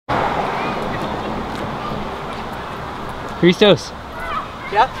Christos,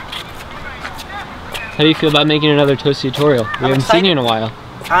 Yeah? how do you feel about making another Toasty tutorial? We haven't seen you in a while.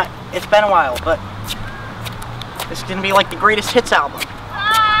 It's been a while, but this is gonna be like the greatest hits album.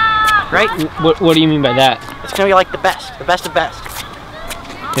 Right? What do you mean by that? It's gonna be like the best of best.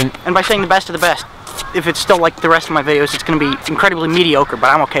 And by saying the best of the best, if it's still like the rest of my videos, it's gonna be incredibly mediocre, but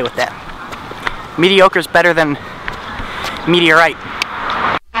I'm okay with that. Mediocre is better than meteorite.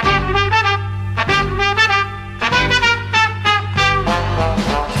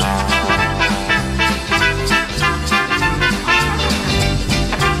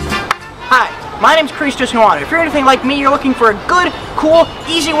 Hi, my name's Christos. If you're anything like me, you're looking for a good, cool,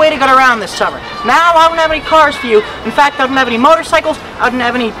 easy way to get around this summer. Now, I don't have any cars for you. In fact, I don't have any motorcycles. I don't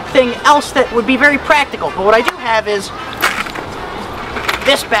have anything else that would be very practical. But what I do have is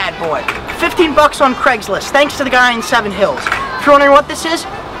this bad boy. 15 bucks on Craigslist, thanks to the guy in Seven Hills. If you're wondering what this is,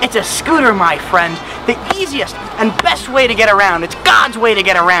 it's a scooter, my friend. The easiest and best way to get around. It's God's way to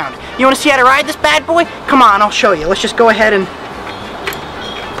get around. You want to see how to ride this bad boy? Come on, I'll show you. Let's just go ahead and...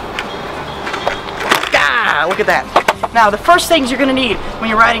 Ah, look at that. Now, the first things you're going to need when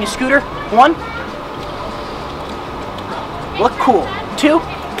you're riding a scooter, 1, look cool. 2,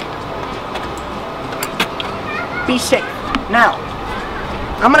 be safe. Now,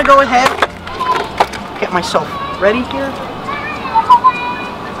 I'm going to go ahead, get myself ready here.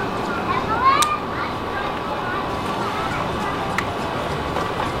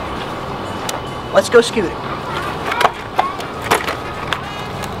 Let's go scooting.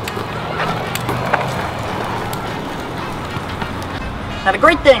 Now the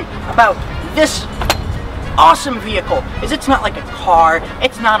great thing about this awesome vehicle is it's not like a car,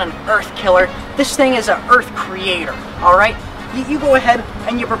 it's not an earth killer, this thing is an earth creator, alright? You go ahead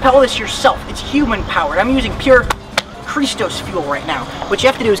and you propel this yourself, it's human powered. I'm using pure Christos fuel right now. What you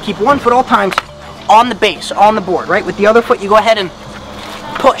have to do is keep one foot all times on the base, on the board, right? With the other foot you go ahead and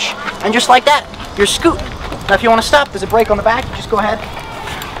push, and just like that, you're scooting. Now if you want to stop, there's a brake on the back, just go ahead,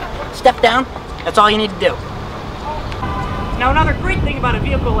 step down, that's all you need to do. Now another great thing about a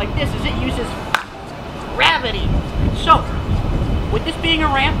vehicle like this is it uses gravity. So, with this being a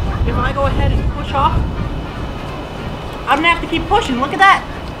ramp, if I go ahead and push off, I'm gonna have to keep pushing, look at that!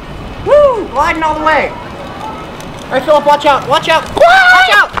 Woo! Gliding all the way. Alright Philip, watch out, watch out! Watch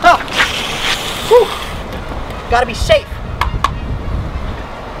out! Oh. Woo. Gotta be safe.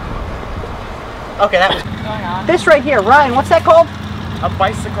 Okay, that was... This right here, Ryan, what's that called? A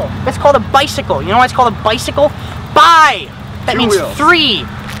bicycle. It's called a bicycle. You know why it's called a bicycle? Bi! That means 3.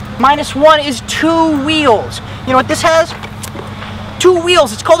 Minus 1 is 2 wheels. You know what this has? 2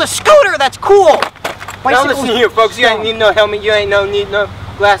 wheels. It's called a scooter. That's cool. Now listen here, folks. You ain't need no helmet. You ain't need no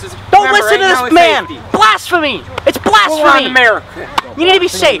glasses. Don't listen to this man. Safety. Blasphemy. It's blasphemy. America. You need to be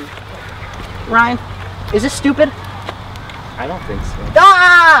safe. Ryan, is this stupid? I don't think so.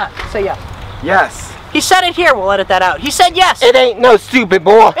 Ah! Say yes. Yes. He said it here. We'll edit that out. He said yes. It ain't no stupid,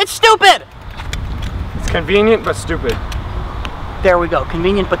 boy. It's stupid. It's convenient but stupid. There we go.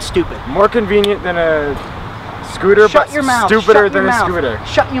 Convenient but stupid. More convenient than a scooter, Shut but your mouth. stupider Shut your than a mouth. scooter.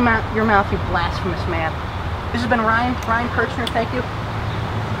 Shut your mouth, you blasphemous man. This has been Ryan Kirchner, thank you.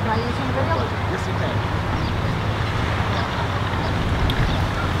 Can I use you in the video? Yes, you can.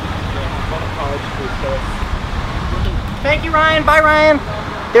 Thank you, Ryan. Bye, Ryan.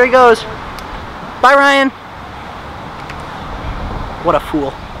 There he goes. Bye, Ryan. What a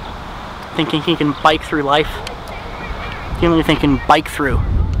fool. Thinking he can bike through life. The only thing he can bike through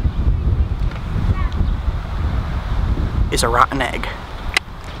is a rotten egg.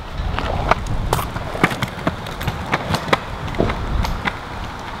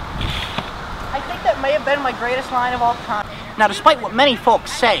 I think that may have been my greatest line of all time. Now, despite what many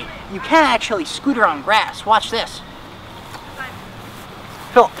folks say, you can actually scooter on grass. Watch this.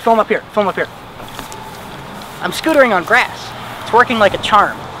 Film up here. Film up here. I'm scootering on grass. It's working like a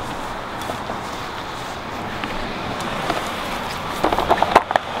charm.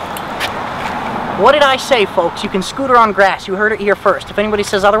 What did I say, folks? You can scooter on grass. You heard it here first. If anybody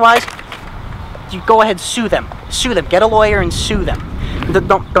says otherwise, you go ahead, sue them. Sue them. Get a lawyer and sue them.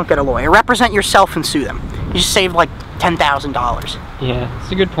 Don't get a lawyer. Represent yourself and sue them. You just saved like $10,000. Yeah,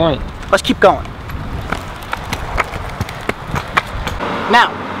 that's a good point. Let's keep going.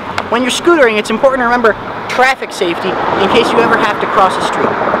 Now, when you're scootering, it's important to remember traffic safety in case you ever have to cross a street.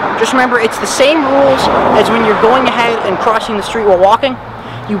 Just remember, it's the same rules as when you're going ahead and crossing the street while walking.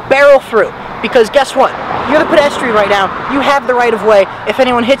 You barrel through. Because guess what? You're the pedestrian right now. You have the right of way. If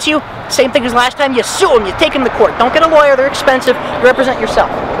anyone hits you, same thing as last time, you sue them, you take them to court. Don't get a lawyer, they're expensive. You represent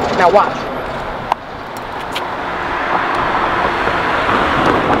yourself. Now watch.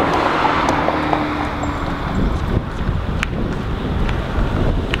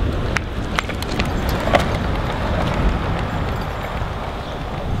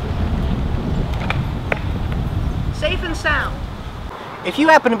 if you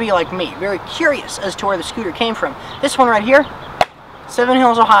happen to be like me, very curious as to where the scooter came from, this one right here, Seven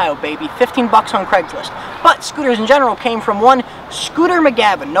Hills, Ohio, baby, 15 bucks on Craigslist. But scooters in general came from one Scooter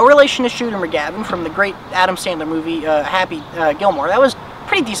McGavin, no relation to Shooter McGavin from the great Adam Sandler movie, Happy Gilmore. That was a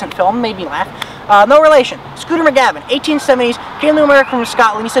pretty decent film, made me laugh. No relation. Scooter McGavin, 1870s, came to America from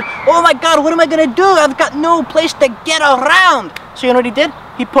Scotland. He said, oh my God, what am I gonna do? I've got no place to get around. So you know what he did?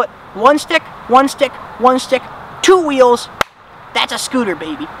 He put one stick, one stick, one stick, two wheels. That's a scooter,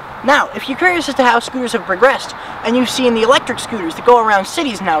 baby. Now, if you're curious as to how scooters have progressed, and you've seen the electric scooters that go around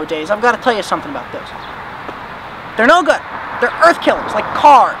cities nowadays, I've got to tell you something about those. They're no good. They're earth killers, like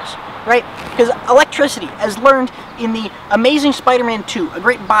cars, right? Because electricity, as learned in the Amazing Spider-Man 2, a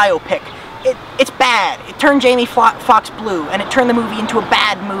great biopic, it's bad. It turned Jamie Foxx blue, and it turned the movie into a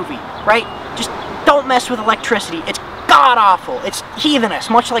bad movie, right? Just don't mess with electricity. It's god-awful. It's heathenish,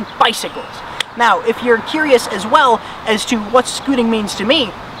 much like bicycles. Now, if you're curious as well as to what scooting means to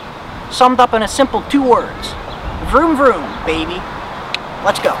me, summed up in a simple 2 words. Vroom vroom, baby.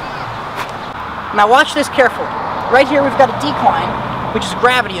 Let's go. Now watch this carefully. Right here we've got a decline, which is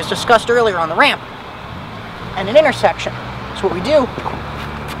gravity as discussed earlier on the ramp, and an intersection. So what we do,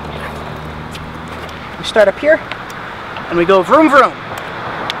 we start up here, and we go vroom vroom,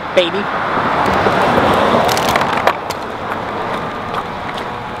 baby.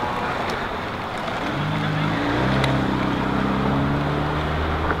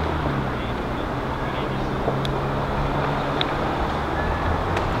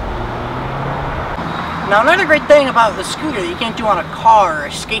 Now another great thing about the scooter that you can't do on a car or a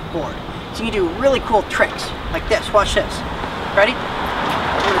skateboard is you can do really cool tricks, like this. Watch this. Ready?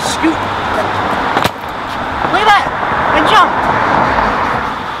 We're gonna scoot. Look at that! I jumped!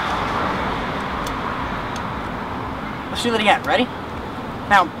 Let's do that again. Ready?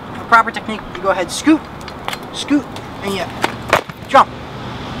 Now, for proper technique, you go ahead, scoot, scoot, and you jump.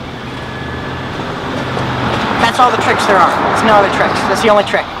 That's all the tricks there are. There's no other tricks. That's the only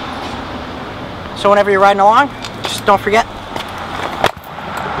trick. So whenever you're riding along, just don't forget,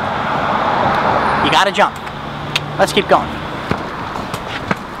 you gotta jump. Let's keep going.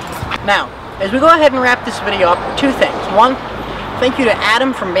 Now, as we go ahead and wrap this video up, 2 things. 1, thank you to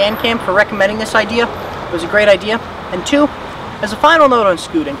Adam from Bandcamp for recommending this idea. It was a great idea. And 2, as a final note on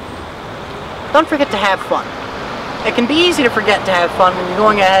scooting, don't forget to have fun. It can be easy to forget to have fun when you're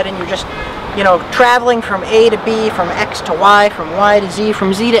going ahead and you're just, you know, traveling from A to B, from X to Y, from Y to Z,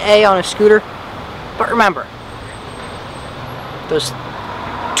 from Z to A on a scooter. But remember, those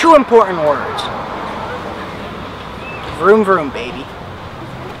 2 important words. Vroom vroom, baby.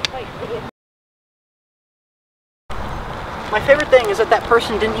 My favorite thing is that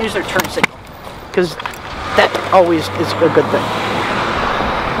person didn't use their turn signal, because that always is a good thing.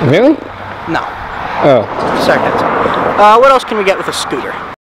 Really? No. Oh. Seconds. What else can we get with a scooter?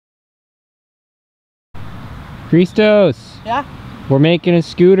 Christos. Yeah? We're making a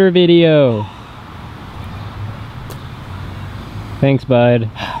scooter video. Thanks, bud.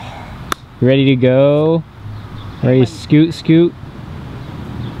 You ready to go? Ready to scoot, scoot?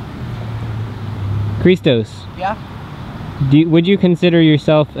 Christos. Yeah? Would you consider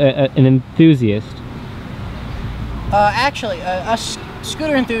yourself an enthusiast? Actually, a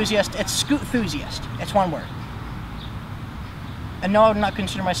scooter enthusiast, it's scoot-thusiast. It's one word. And no, I would not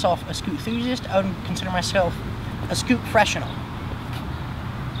consider myself a scoot-thusiast. I would consider myself a scoot-professional.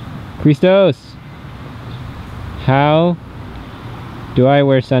 Christos, how do I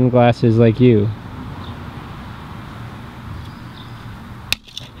wear sunglasses like you?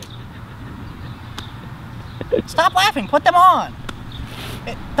 Stop laughing, put them on!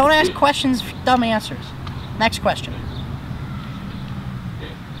 Don't ask questions, dumb answers. Next question.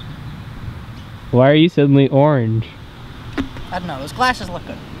 Why are you suddenly orange? I don't know, those glasses look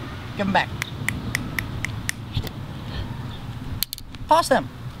good. Give them back. Toss them.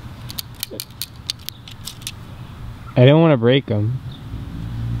 I don't want to break them.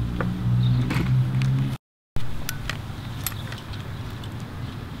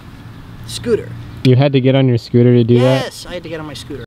 Scooter. You had to get on your scooter to do that? Yes, I had to get on my scooter.